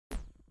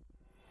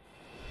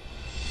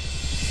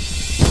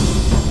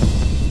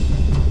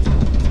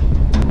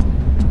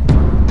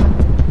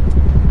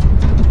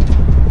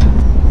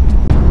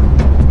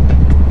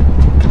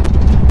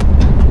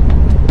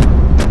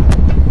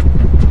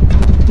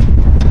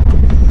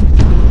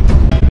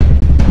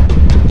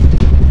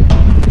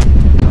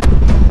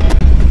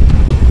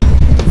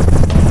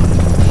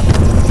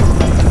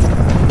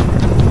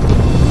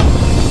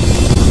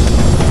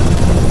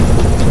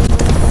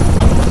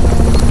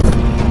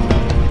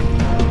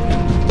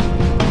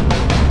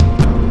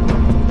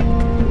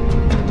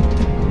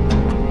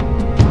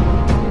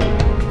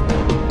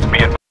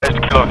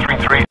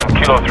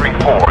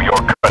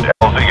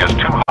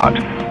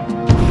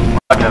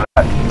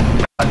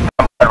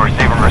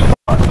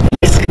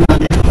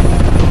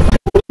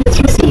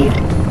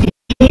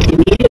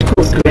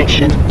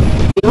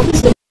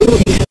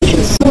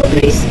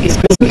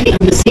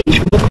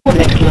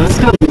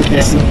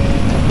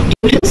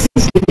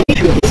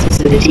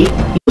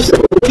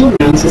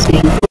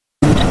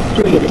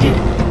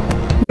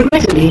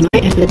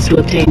Unfortunately, my efforts to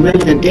obtain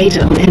relevant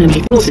data on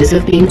enemy forces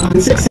have been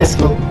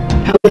unsuccessful.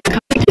 However,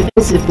 current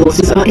defensive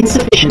forces are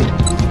insufficient.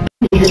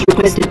 ONI has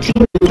requested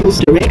Team Noodle's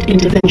direct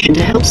intervention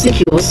to help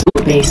secure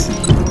Sword Base.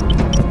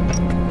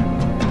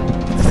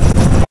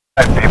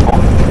 Hi people,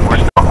 we're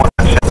still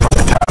holding shit for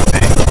the time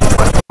being.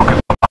 Let's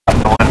focus on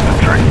hostile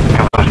infantry.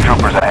 Give those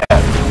troopers a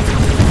hand.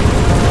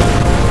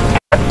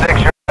 Cat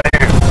 6, you're out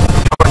here.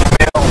 George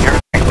Mill, you're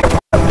victim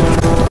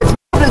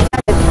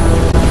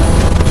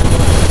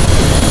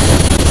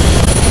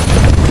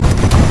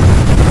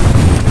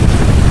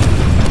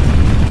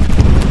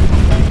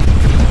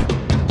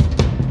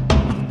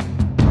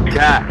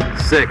Cat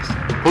 6,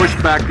 push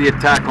back the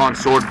attack on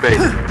Sword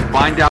Base.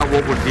 Find out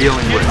what we're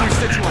dealing with.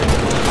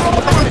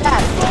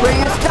 Where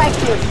your strike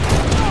is.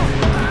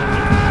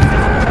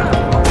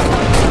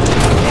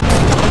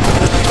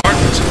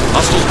 Spartans,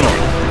 hostiles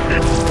north.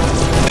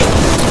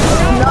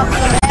 Knock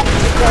some ass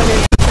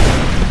coming.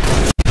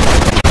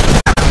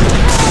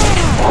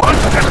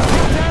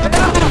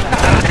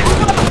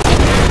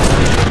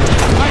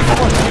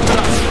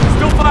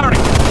 Still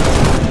firing.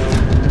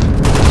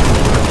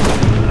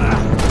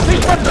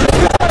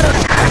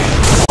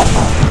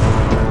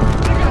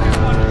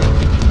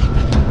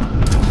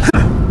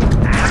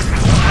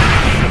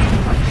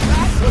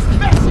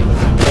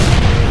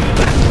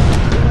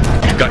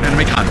 Got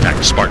enemy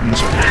contact,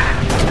 Spartans.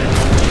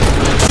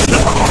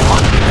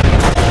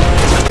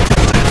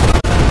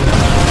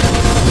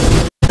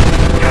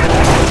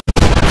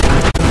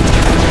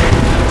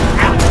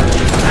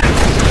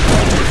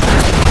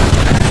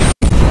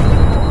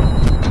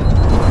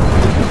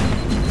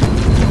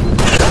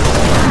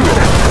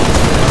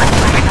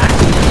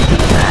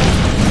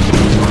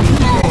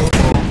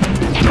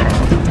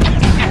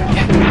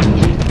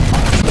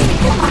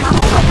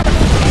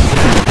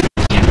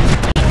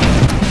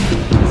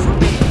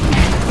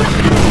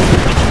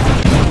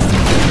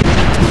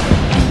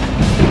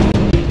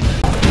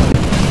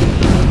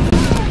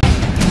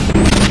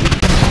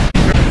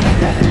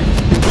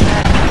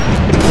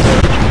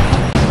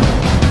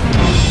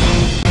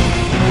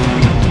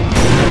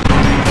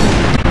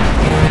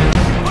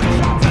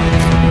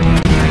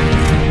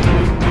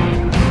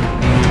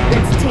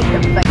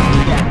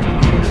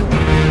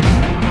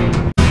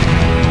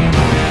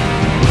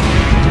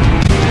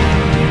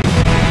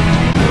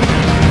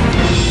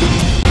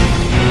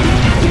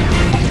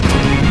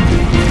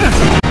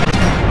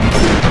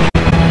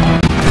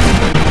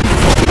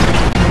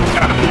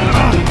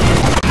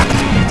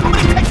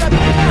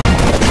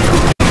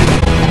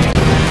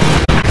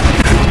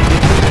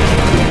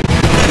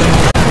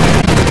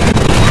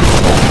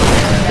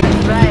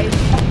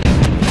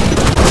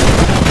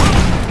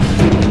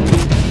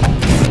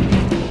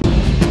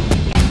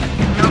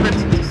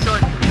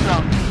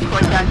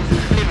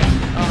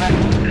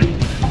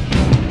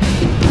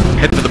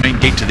 Head for the main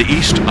gate to the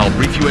east. I'll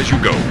brief you as you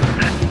go.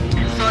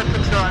 Sword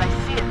Patrol, I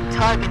see a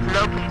target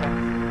locator.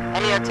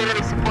 Any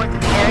artillery support in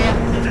the area?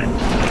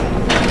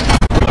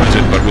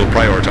 Limited, but we'll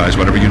prioritize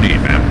whatever you need,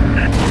 ma'am.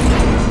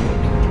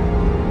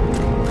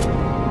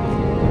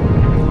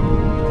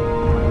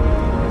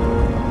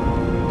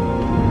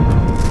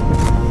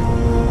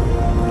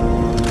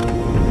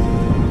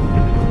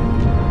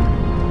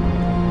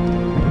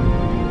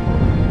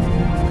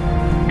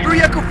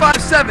 Echo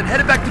 5-7,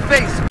 headed back to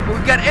base, but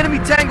we've got enemy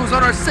tangles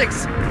on our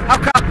 6. How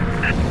copy?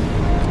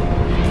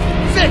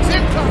 6,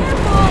 incoming!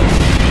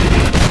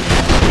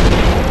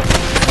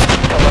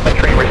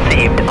 Telemetry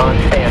received, on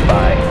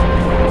standby.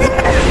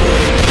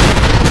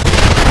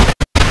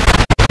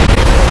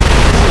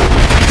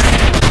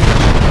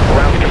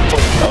 Round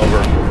complete,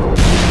 over.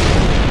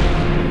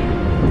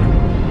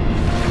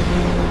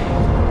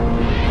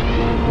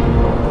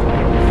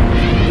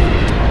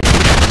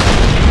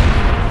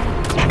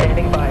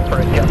 Standing by for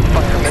a just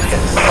fire mission.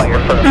 Fire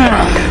for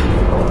effect.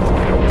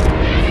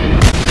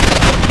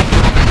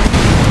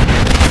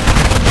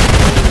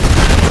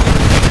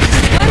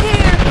 I'm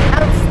here!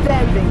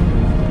 Outstanding!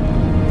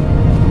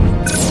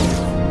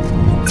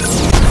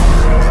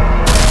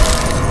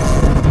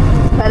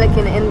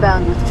 Pelican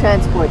inbound with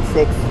Transport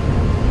 6.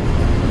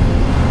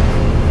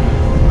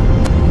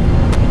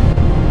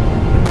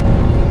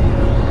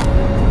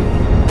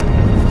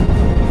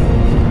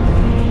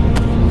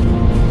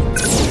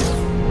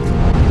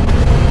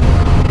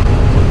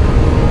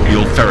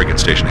 Farragut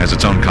Station has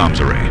its own comms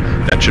array.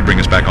 That should bring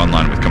us back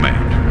online with command.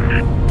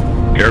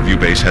 Airview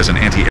Base has an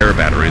anti-air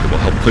battery that will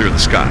help clear the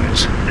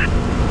skies.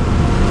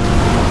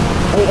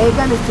 AA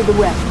gun is to the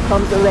west,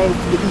 comms array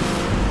to the east.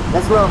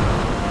 Let's roll.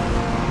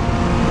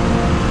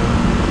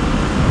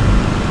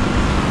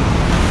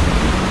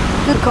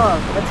 Good call.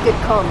 Let's get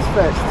comms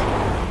first.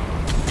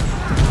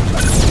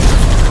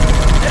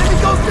 Enemy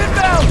ghost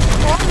inbound!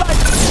 All right!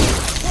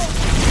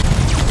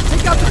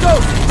 Take out the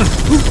ghost!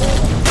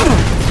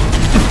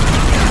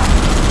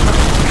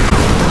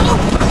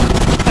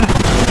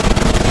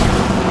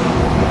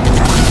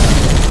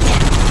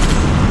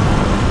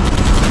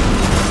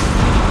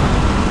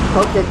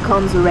 Hope that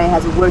comms array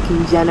has a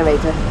working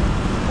generator.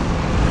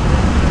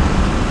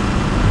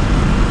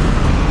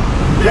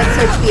 Let's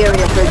Search the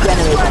area for a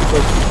generator.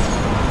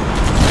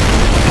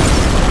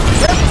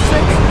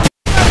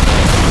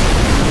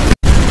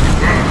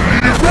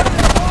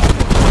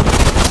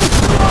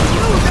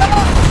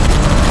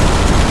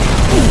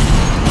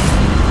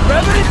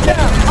 Grabbing it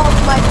down! Off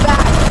my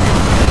back!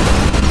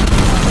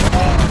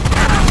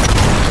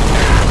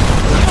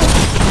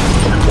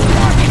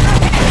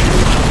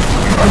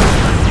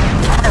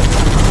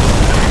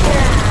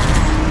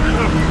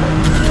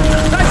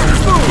 Nice and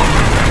smooth!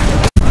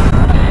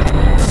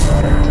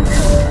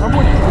 I'm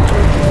with you.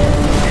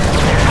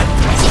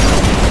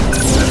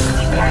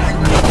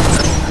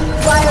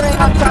 Firing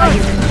on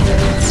target.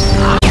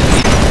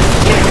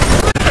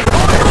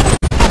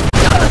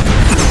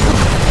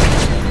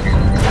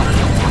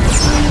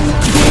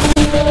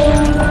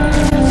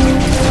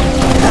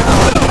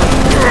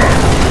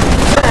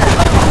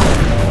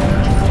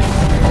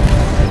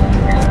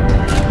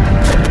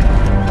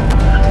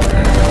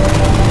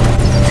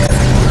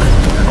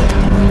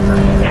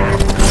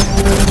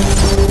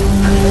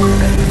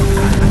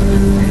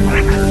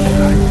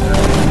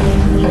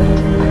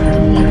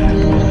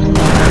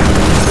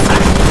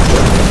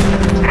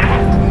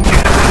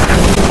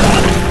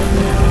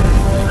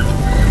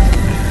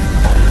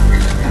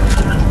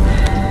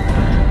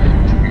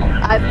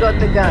 I've got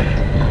the gun.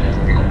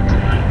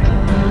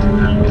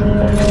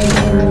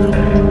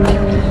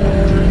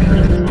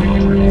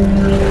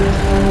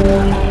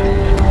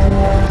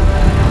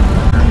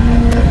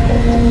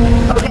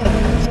 Okay,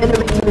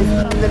 generator is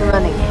up and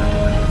running.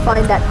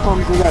 Find that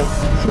comms array.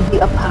 Should be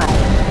up high.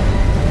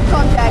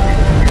 Contact.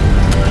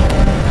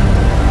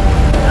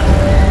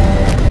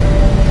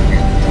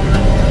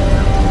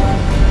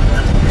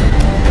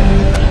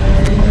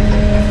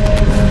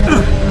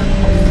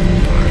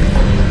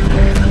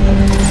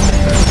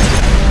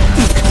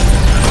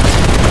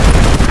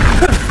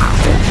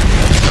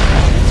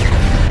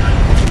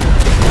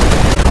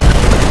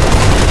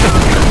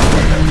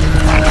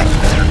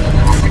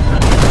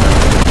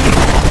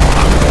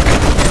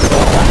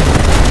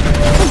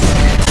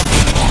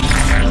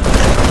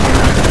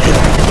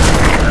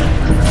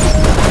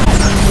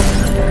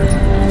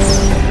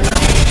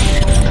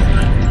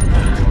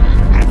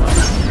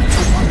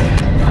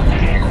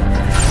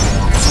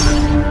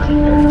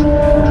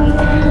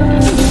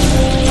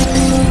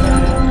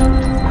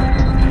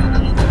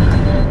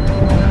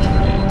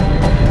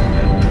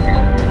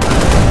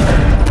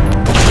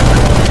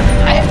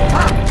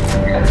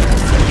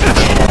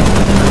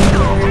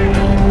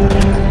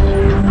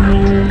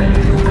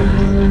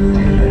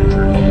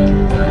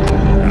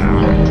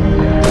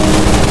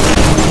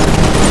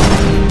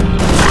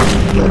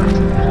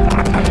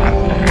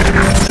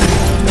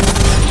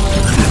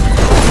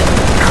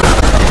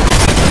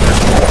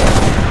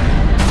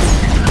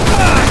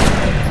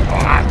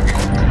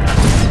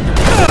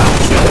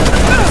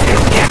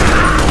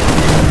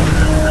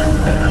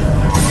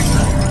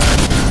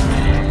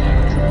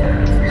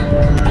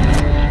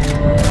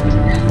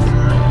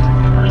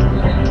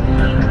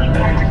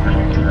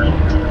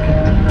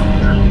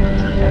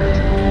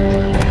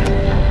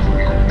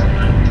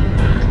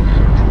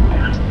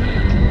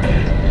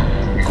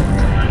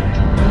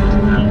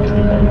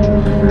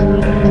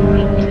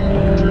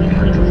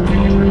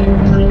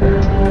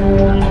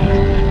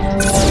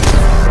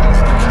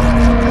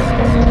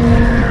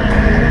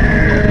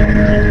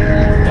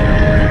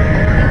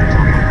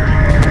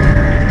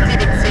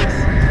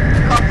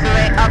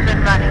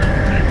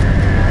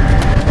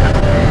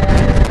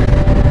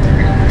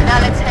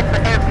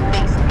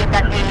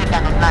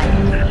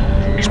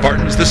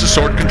 This is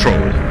Sword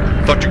Control.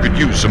 Thought you could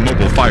use some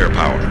mobile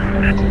firepower.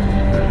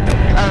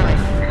 Alright.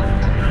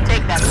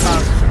 Take that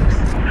bomb.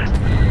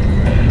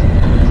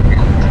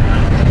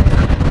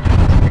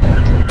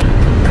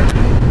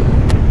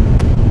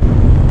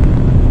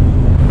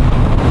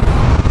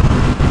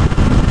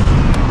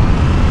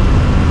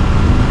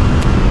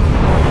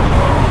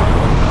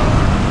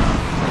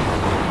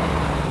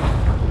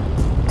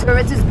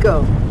 Turrets is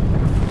go.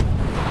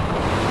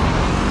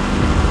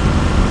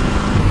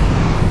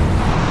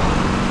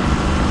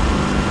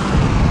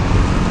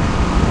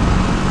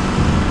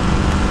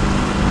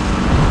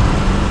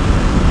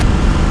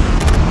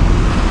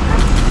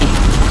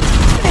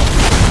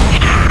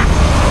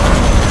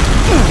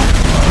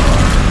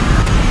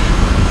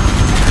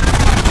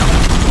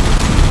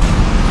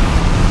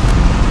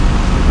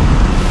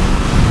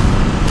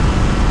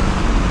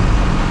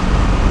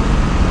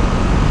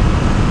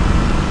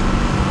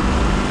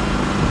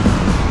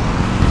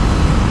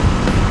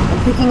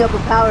 Picking up a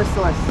power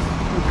source.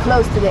 We're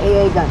close to the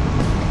AA gun.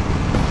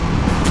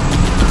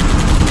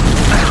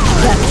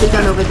 That's the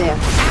gun over there.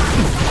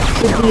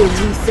 Should be a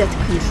reset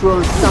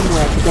control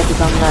somewhere to get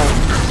it online.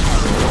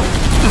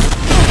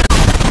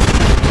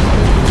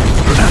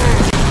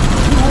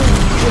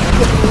 Just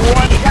getting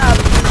warmed up.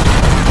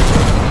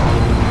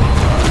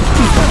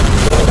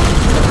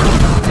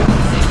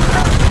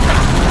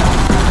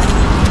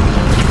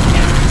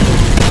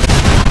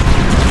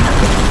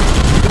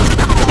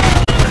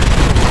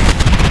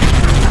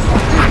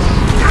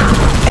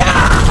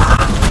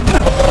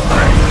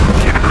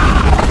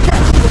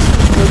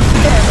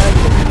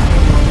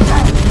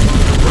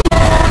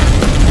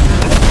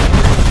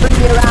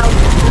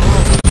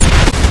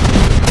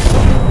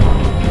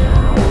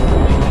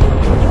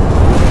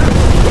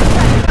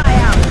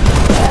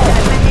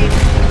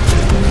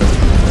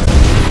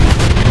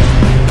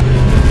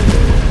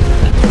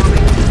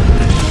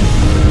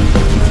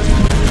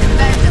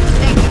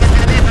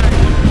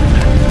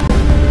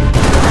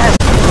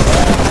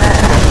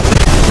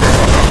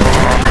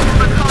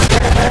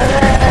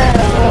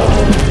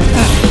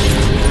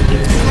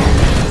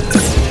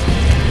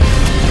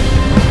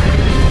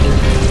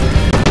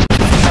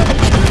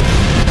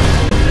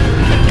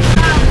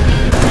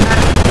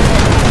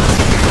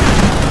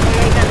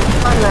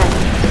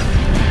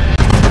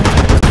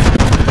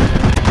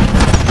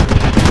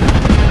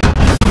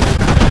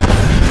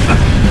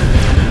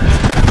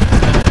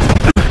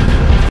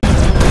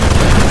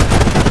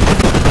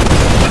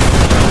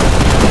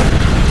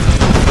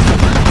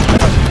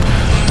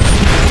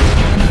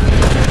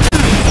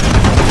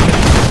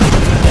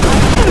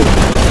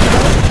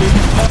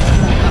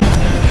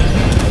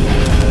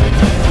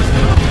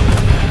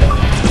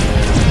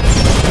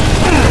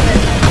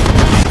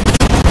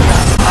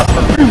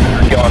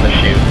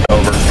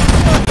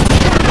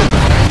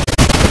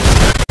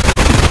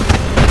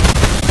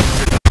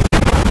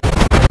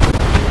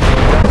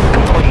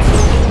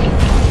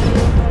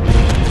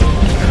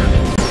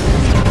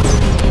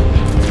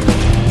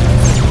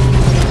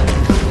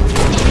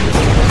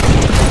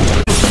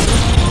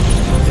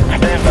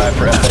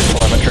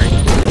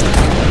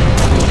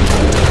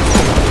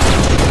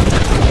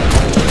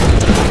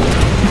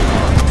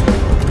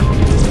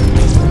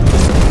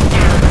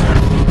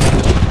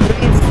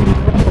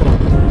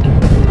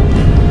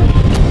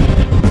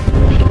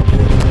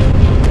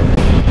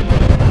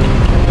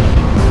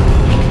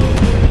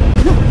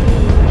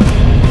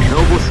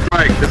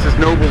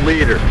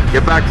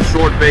 Get back to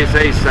Sword Base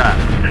ASAP.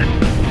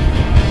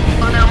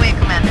 On our way,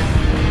 Commander.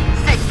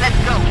 6, let's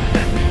go.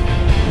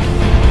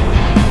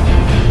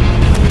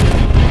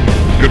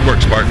 Good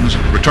work, Spartans.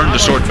 Return to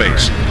Sword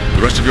Base.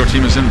 The rest of your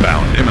team is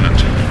inbound,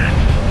 imminent.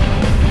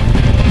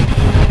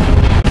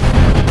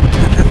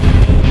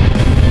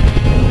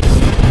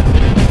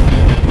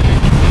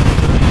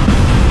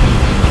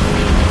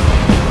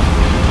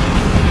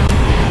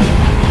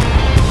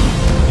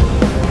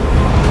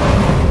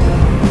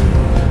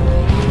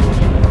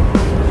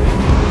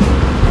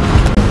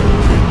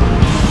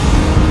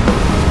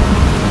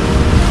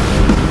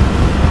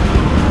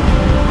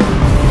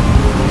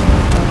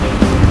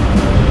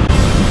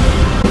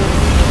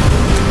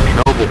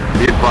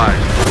 Be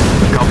advised.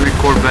 Company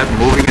Corvette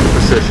moving into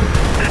position.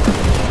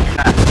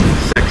 Cat,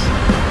 6.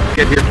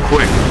 Get here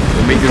quick.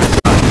 We'll meet you inside.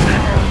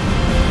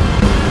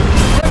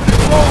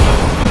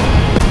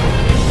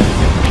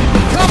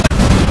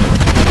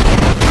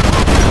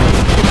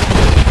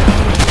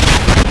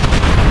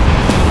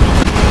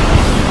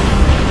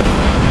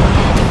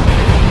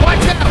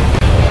 Watch out!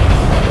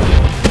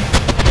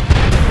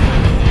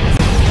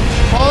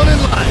 Falling in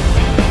line.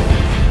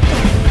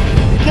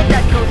 Get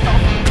that ghost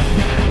off.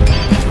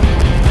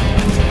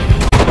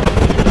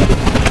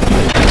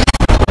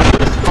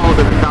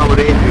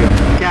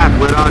 Cat,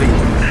 where are you?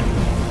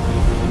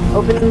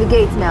 Opening the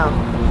gates now.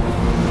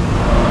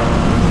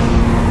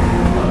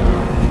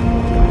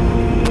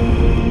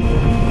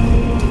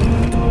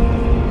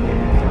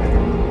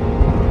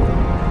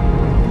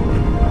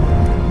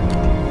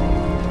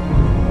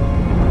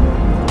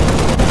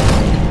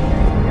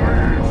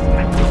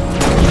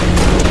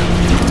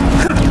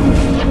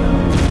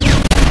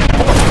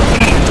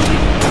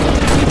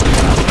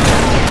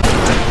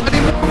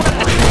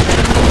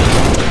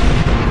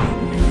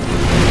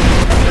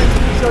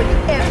 Show you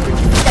every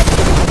second.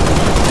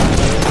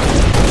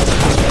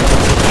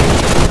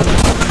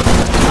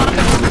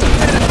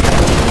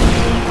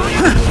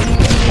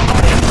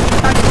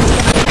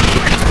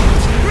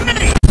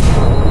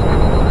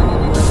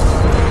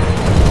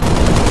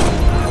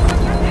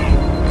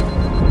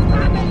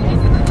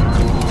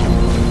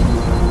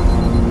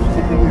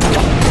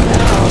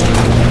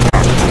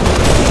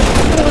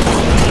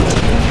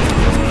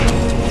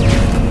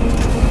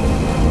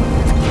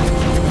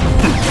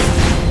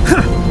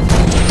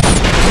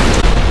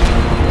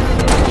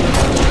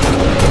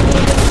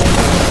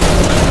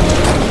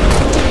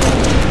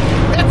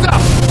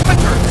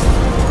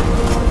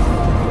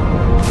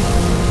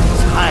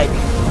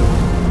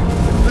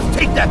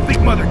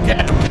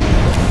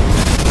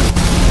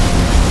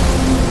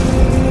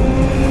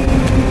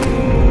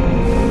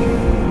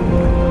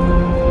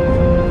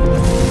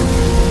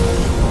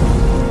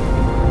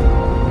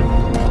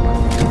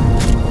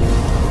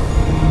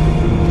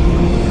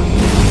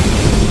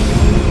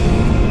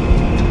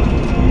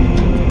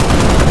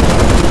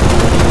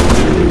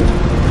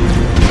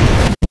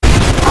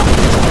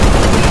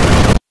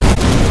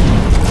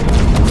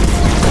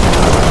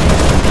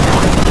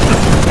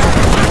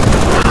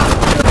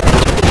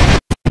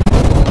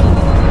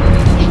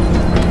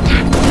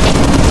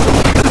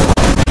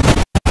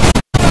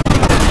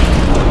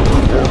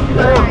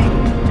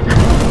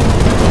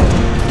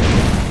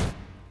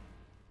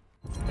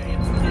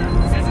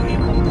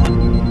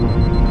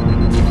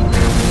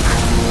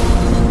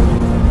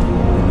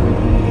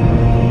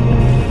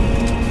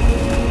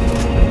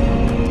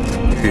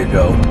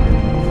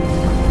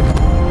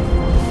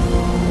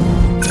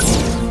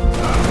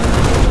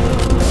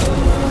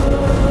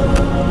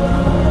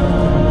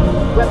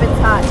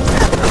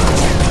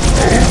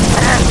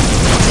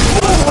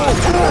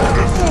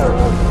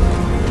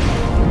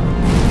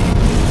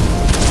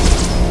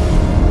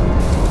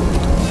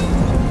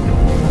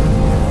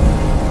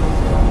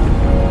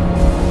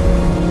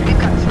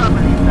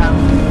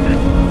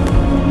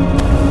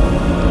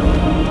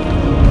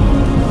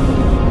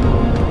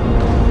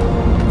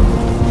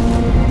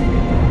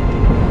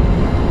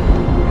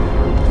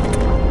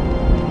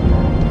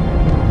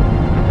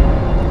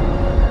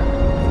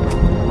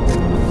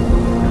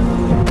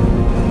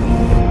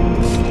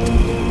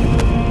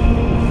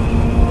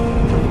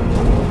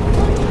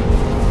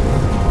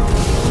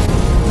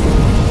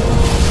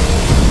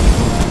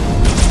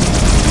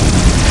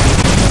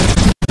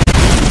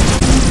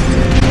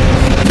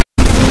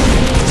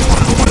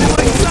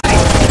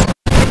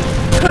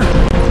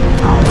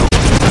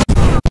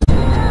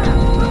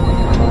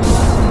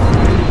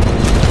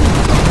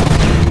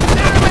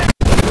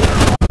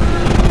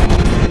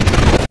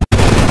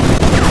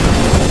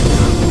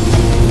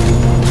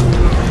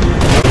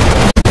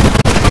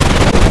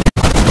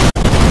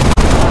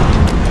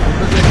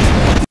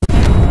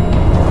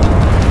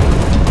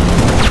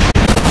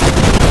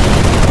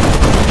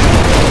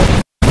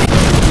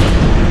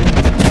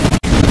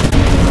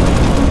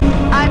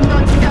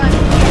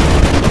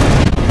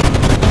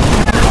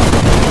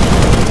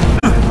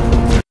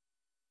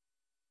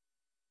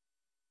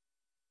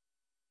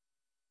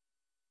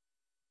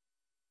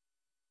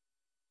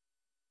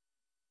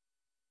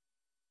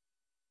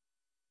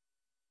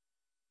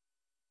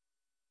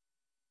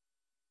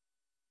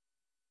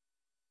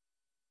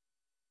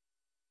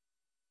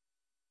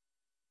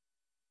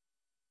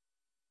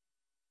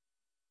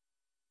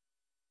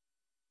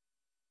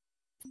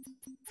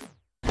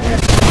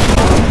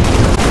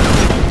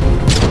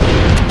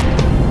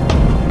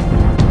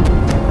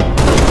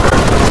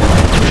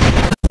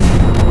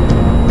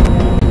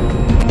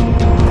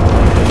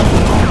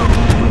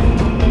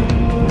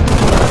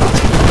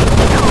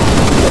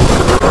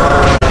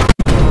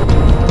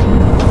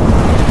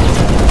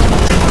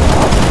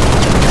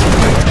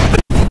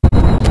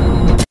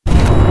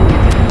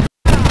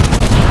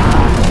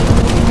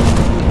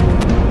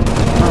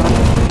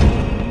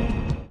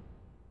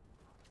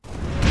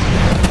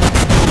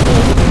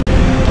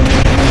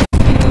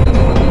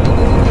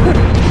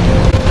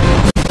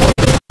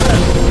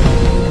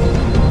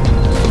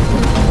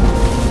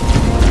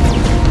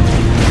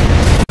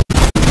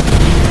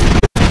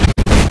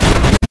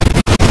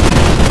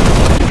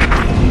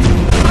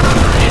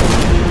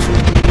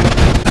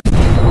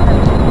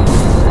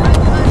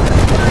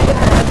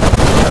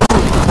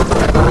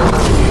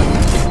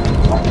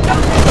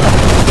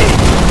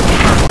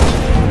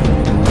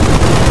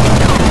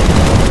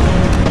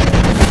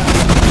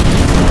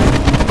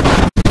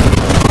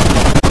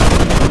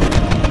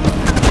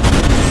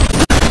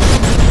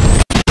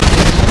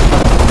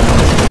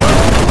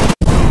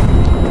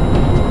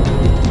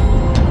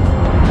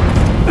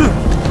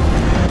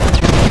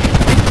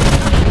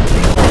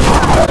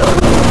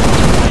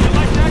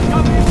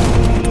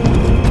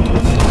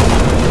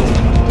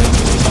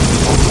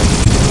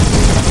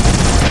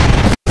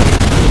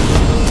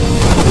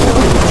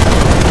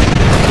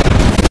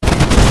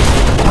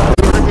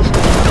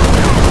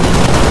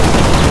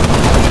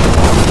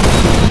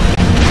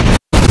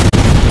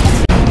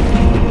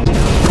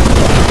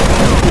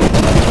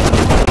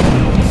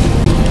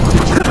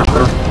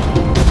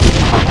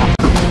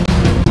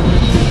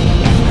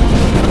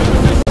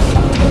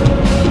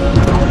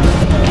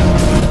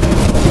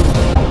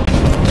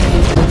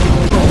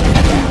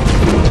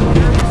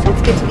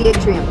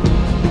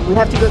 We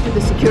have to go through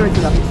the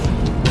security office.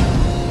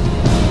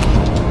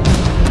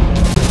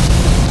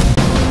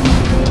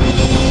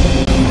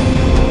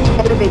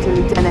 Elevator,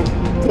 Lieutenant.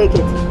 Take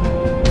it.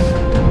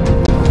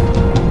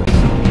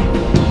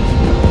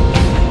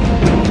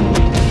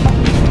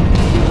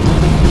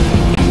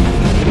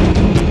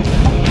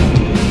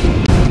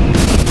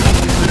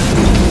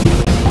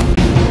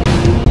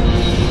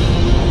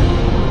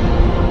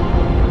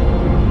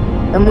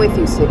 I'm with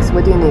you, Six.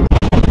 What do you need?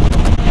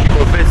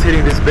 Corvette's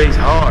hitting this base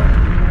hard.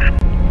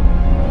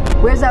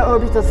 Where's our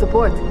orbital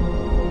support?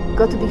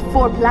 Got to be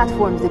 4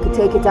 platforms that could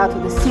take it out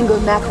with a single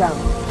map round.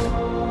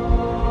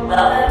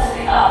 Welcome to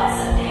the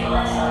Office of Naval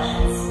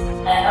Intelligence.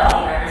 An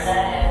ONI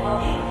representative will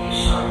be with you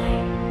shortly.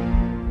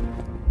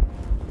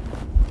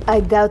 I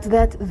doubt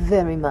that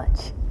very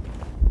much.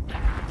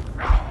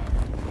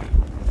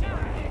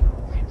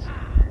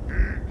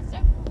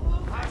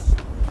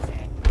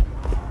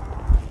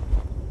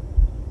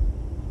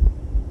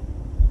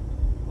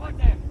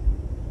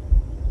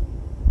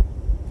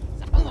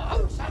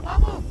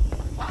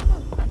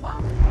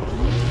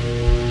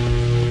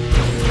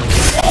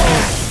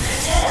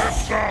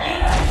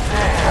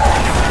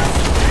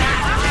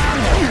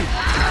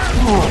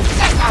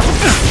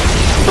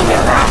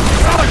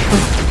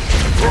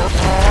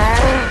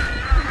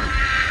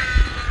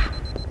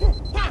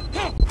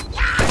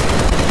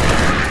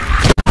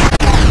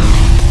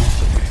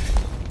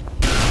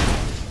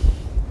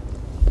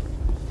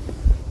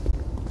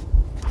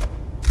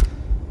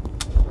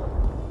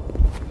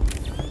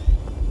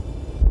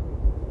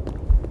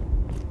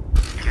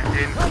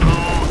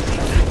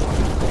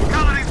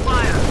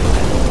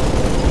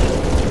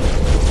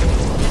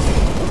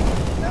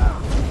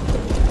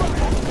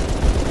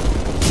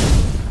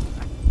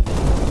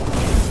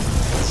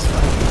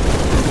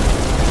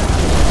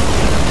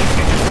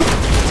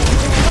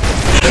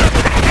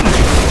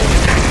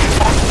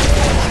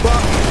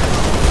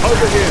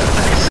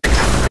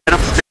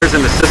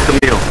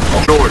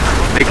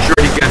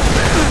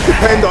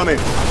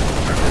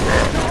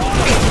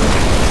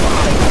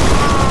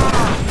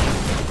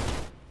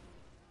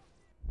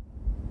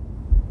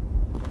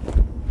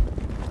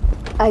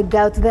 I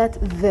doubt that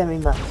very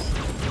much.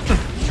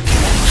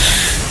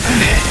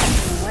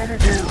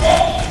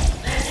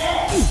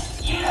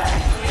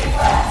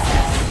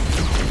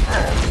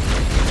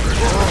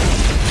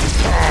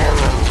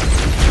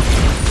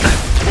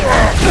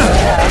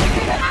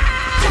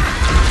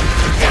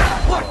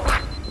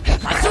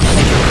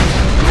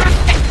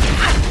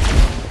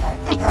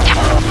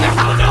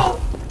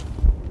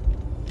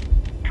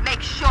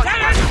 Make sure.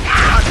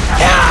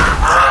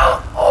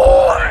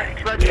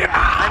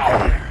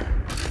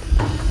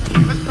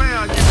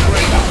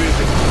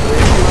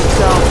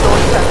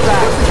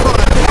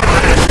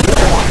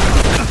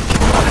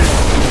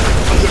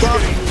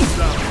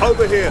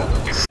 Over here.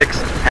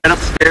 6, head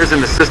upstairs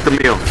in the system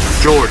meal.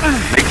 George,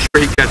 make sure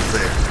he gets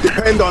there.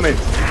 Depend on it.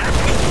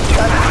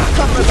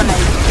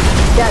 Compromise.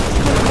 That's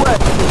good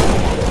work.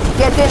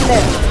 Get in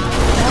there.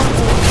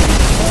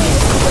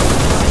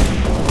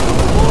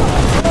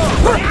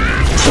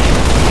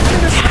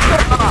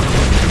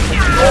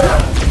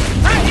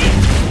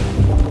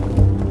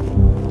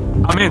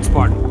 I'm in,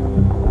 Spartan.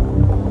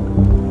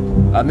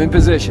 I'm in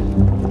position.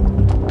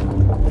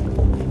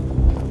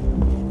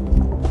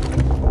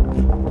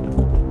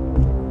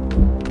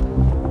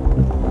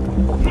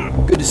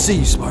 to see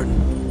you, Spartan.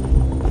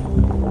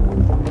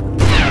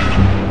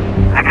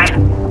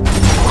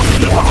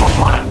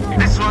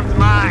 This one's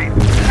mine.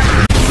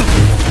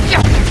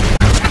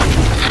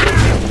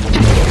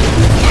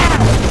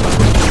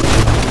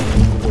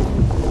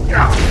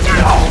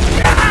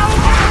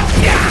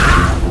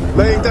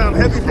 Laying down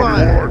heavy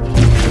fire.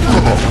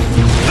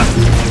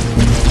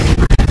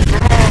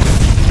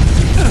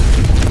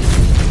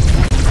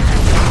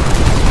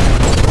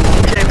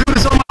 Can't do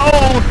this on my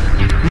own.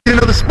 Need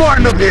another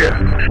Spartan up here.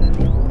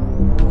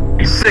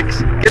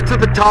 6, get to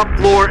the top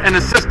floor and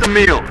assist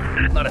Emil.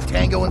 Not a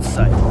tango in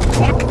sight.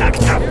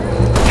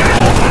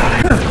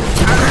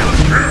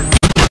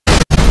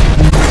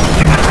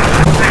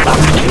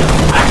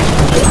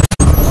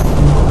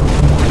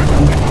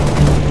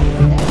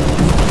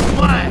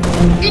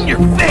 In your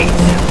face!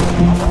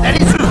 That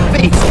is your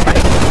face,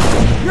 right?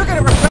 You're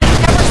gonna regret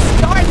ever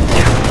starting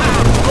this!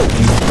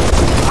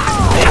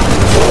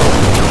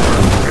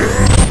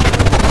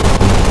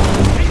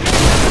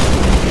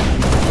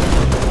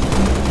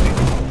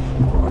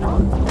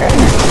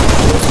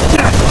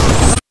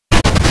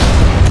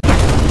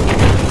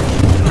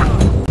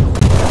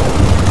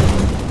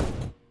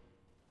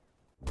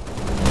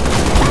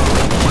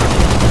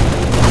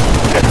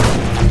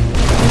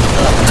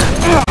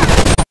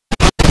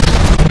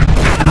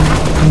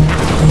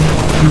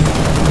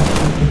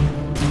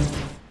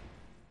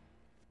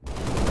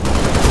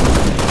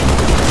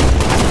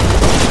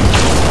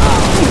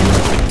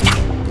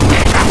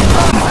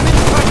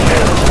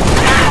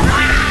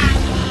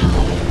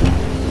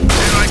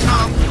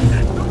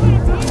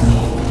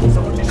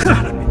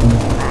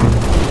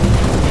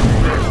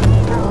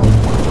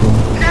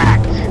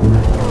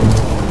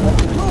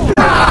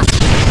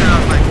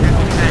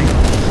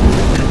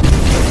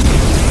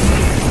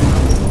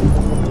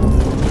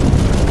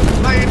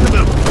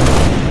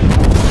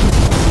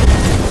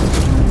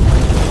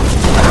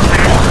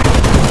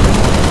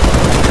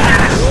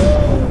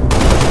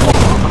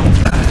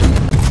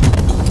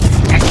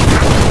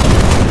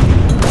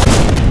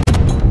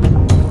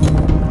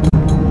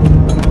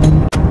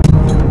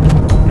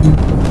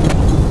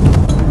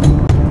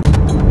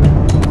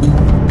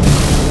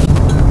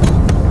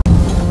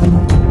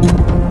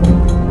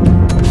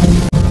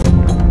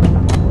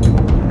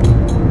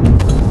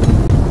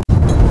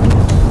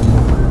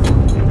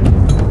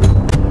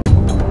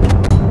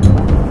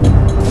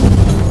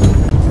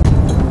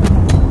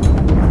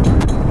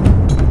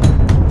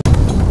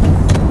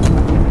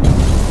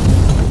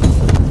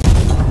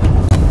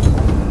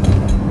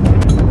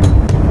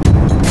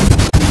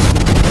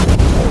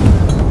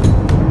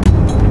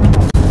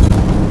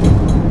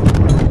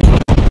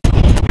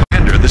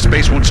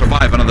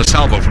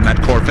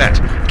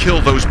 Kill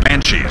those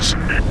banshees.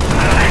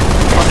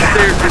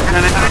 Upstairs,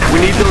 Lieutenant. We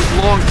need those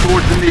long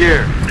swords in the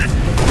air.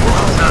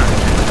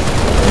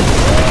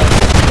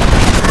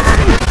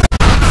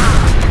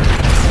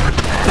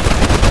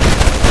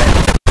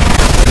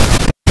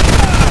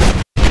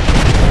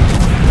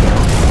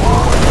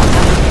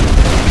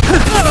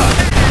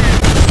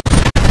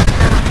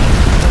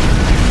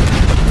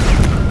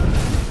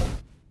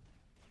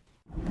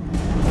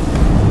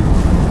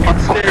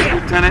 Upstairs,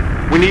 Lieutenant.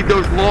 We need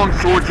those long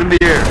swords in the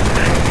air.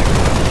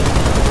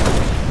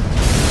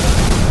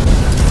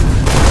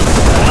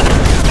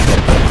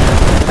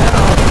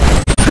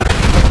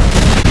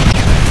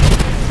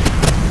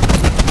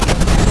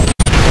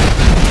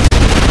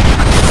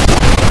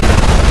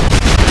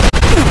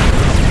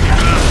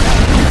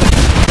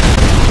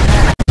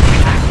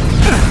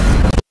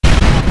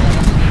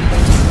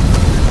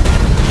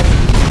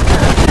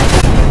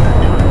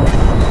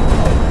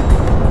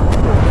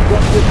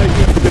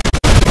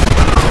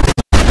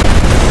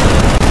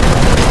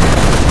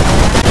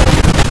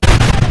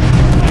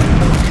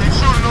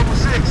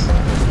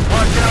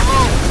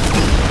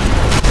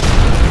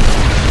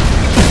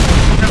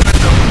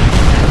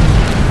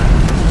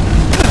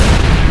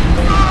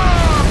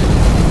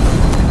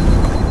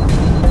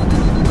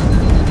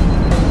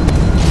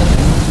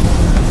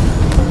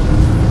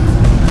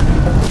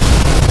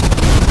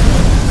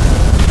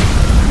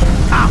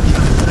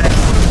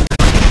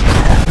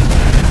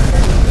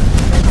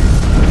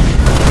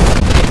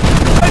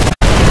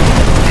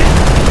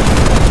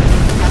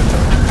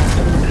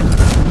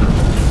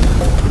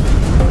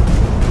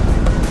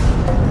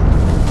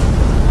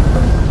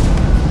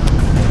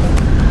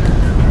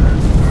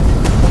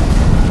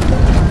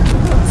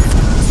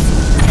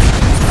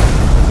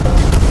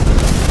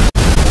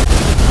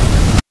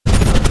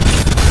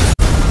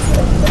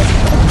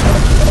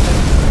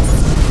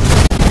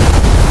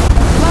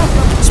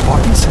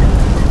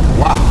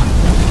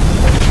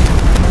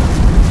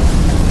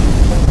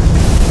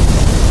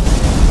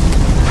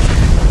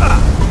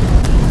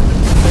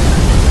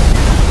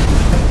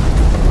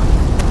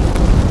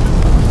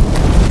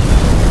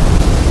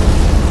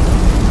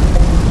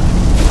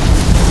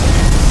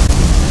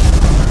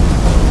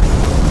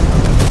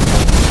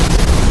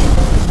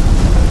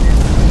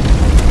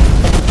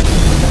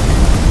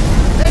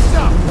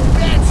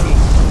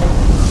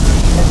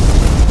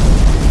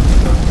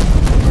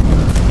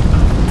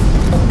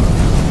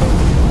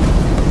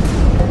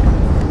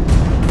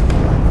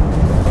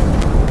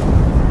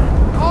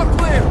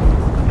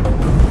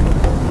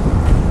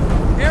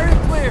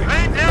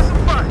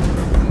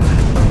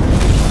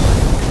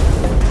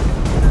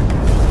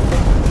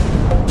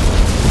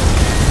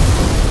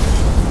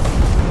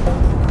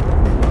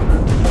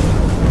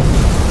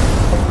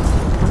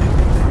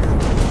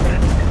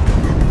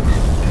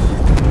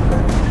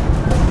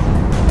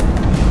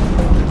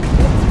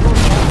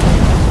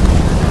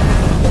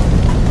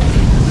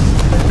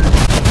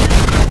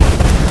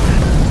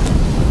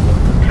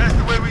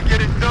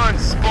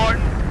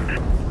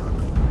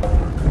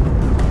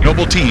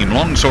 team,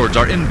 longswords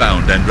are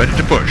inbound and ready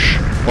to push.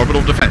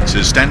 Orbital defense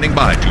is standing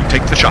by to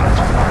take the shot.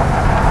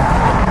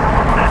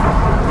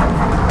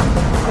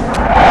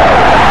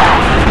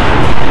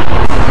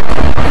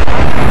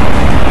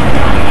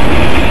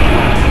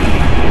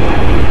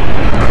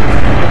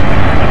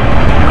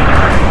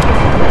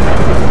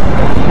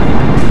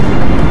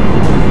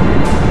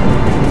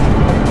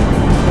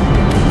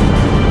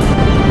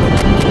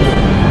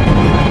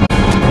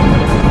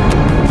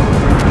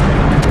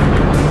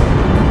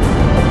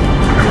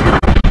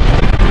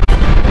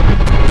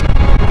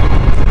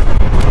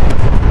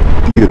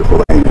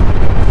 Beautiful, ain't it?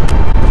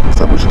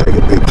 Someone should take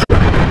a picture.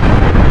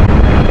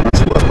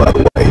 That's what, by the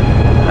way,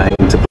 I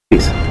aim to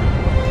please.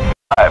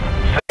 5,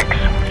 6.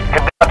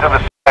 Head down to the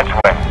science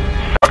wing.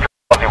 Dr.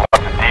 Halsey wants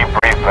to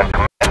debrief and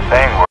command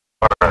saying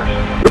orders.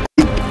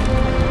 Repeat.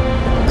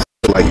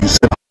 Like you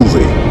said,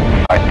 Halsey.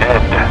 I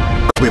did.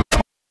 Copy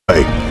my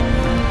way.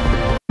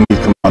 You need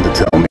command to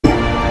tell me.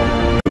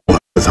 It will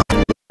have his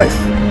life.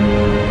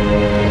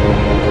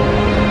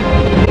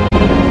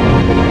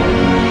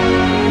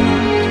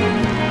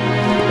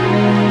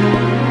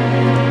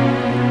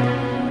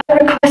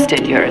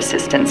 Your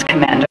assistance,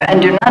 Commander,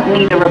 and do not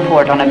need a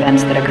report on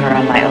events that occur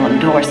on my own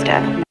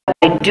doorstep. What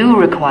I do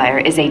require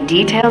is a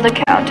detailed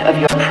account of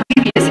your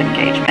previous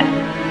engagement.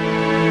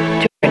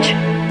 George,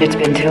 it's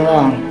been too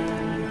long.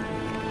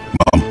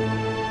 Mom.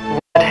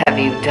 What have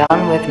you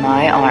done with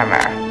my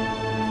armor?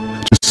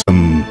 Just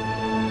some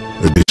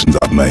additions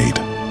I've made.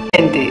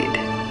 Indeed.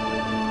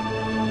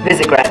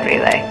 Visigraph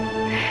relay.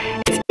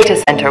 Its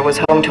data center was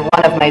home to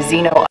one of my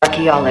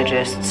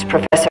xenoarchaeologists,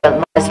 Professor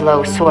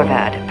Laszlo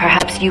Sorvad.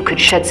 Perhaps you could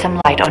shed some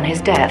light on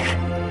his death.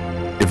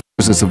 If he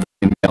was a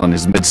civilian male in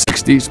his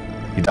mid-60s,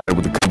 he died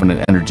with a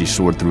Covenant energy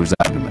sword through his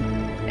abdomen.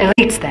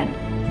 Elites, then?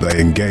 They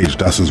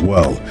engaged us as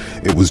well.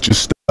 It was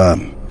just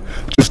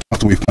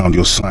after we found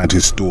your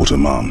scientist's daughter,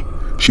 Mom.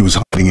 She was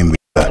hiding in the...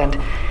 The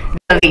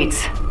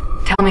elites.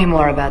 Tell me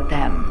more about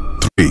them.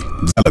 3.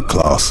 Zealot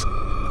class.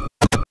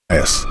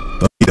 Yes,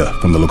 the leader,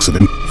 from the looks of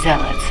him.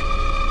 Zealots.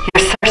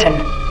 You're certain?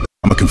 The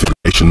armor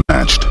configuration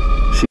matched.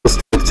 She was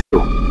still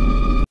too.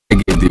 They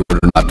gave the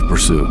order not to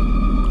pursue.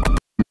 Our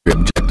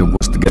primary objective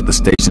was to get the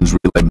station's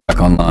relay back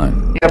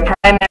online. Your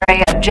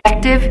primary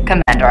objective,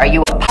 Commander? Are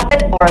you a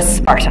puppet or a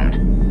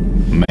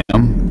Spartan?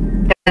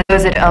 Ma'am? There are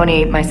those at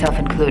ONI, myself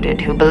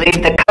included, who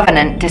believe the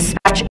Covenant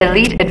dispatch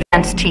elite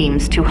advance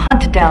teams to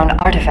hunt down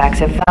artifacts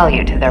of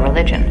value to their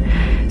religion.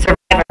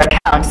 Survivor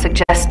account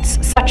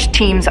suggests such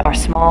teams are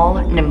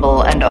small,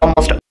 nimble, and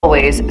almost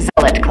always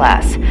Zealot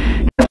class.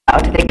 No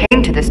doubt they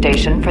came to the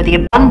station for the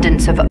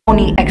abundance of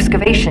ONI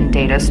excavation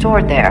data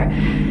stored there,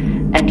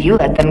 and you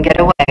let them get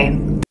away.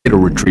 Data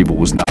retrieval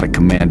was not a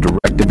command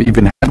directive.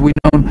 Even had we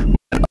known, we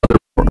had other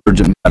more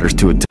urgent matters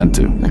to attend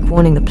to. Like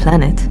warning the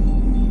planet.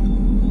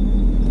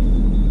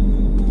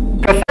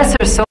 Professor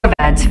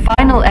Sorvad's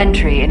final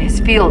entry in his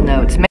field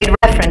notes made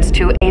reference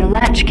to a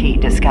latchkey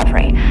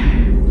discovery.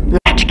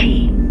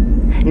 Latchkey.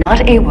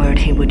 Not a word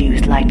he would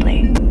use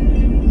lightly.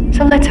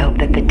 So let's hope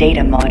that the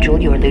data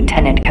module your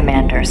Lieutenant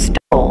Commander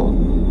stole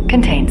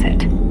contains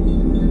it.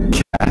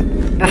 Cat.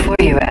 Before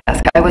you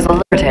ask, I was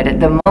alerted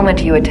the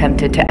moment you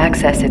attempted to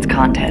access its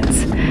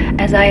contents,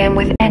 as I am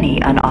with any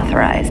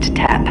unauthorized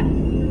tap.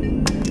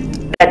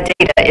 That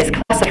data is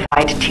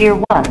classified Tier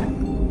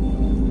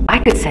 1. I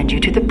could send you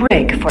to the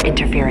brig for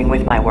interfering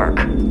with my work.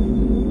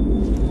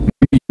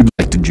 Maybe you'd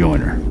like to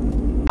join her.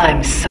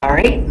 I'm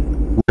sorry?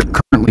 We're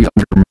currently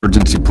under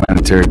emergency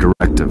planetary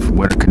directive,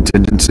 winter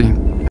contingency.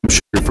 I'm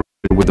sure you're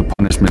familiar with the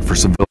punishment for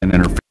civilian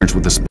interference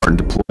with the Spartan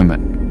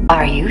deployment.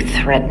 Are you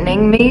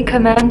threatening me,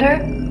 Commander?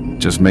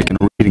 Just making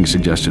a reading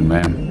suggestion,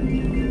 ma'am.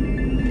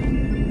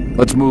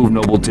 Let's move,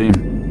 noble team.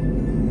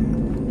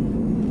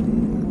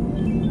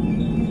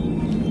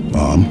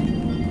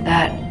 Mom?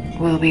 That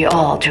will be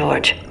all,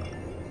 George.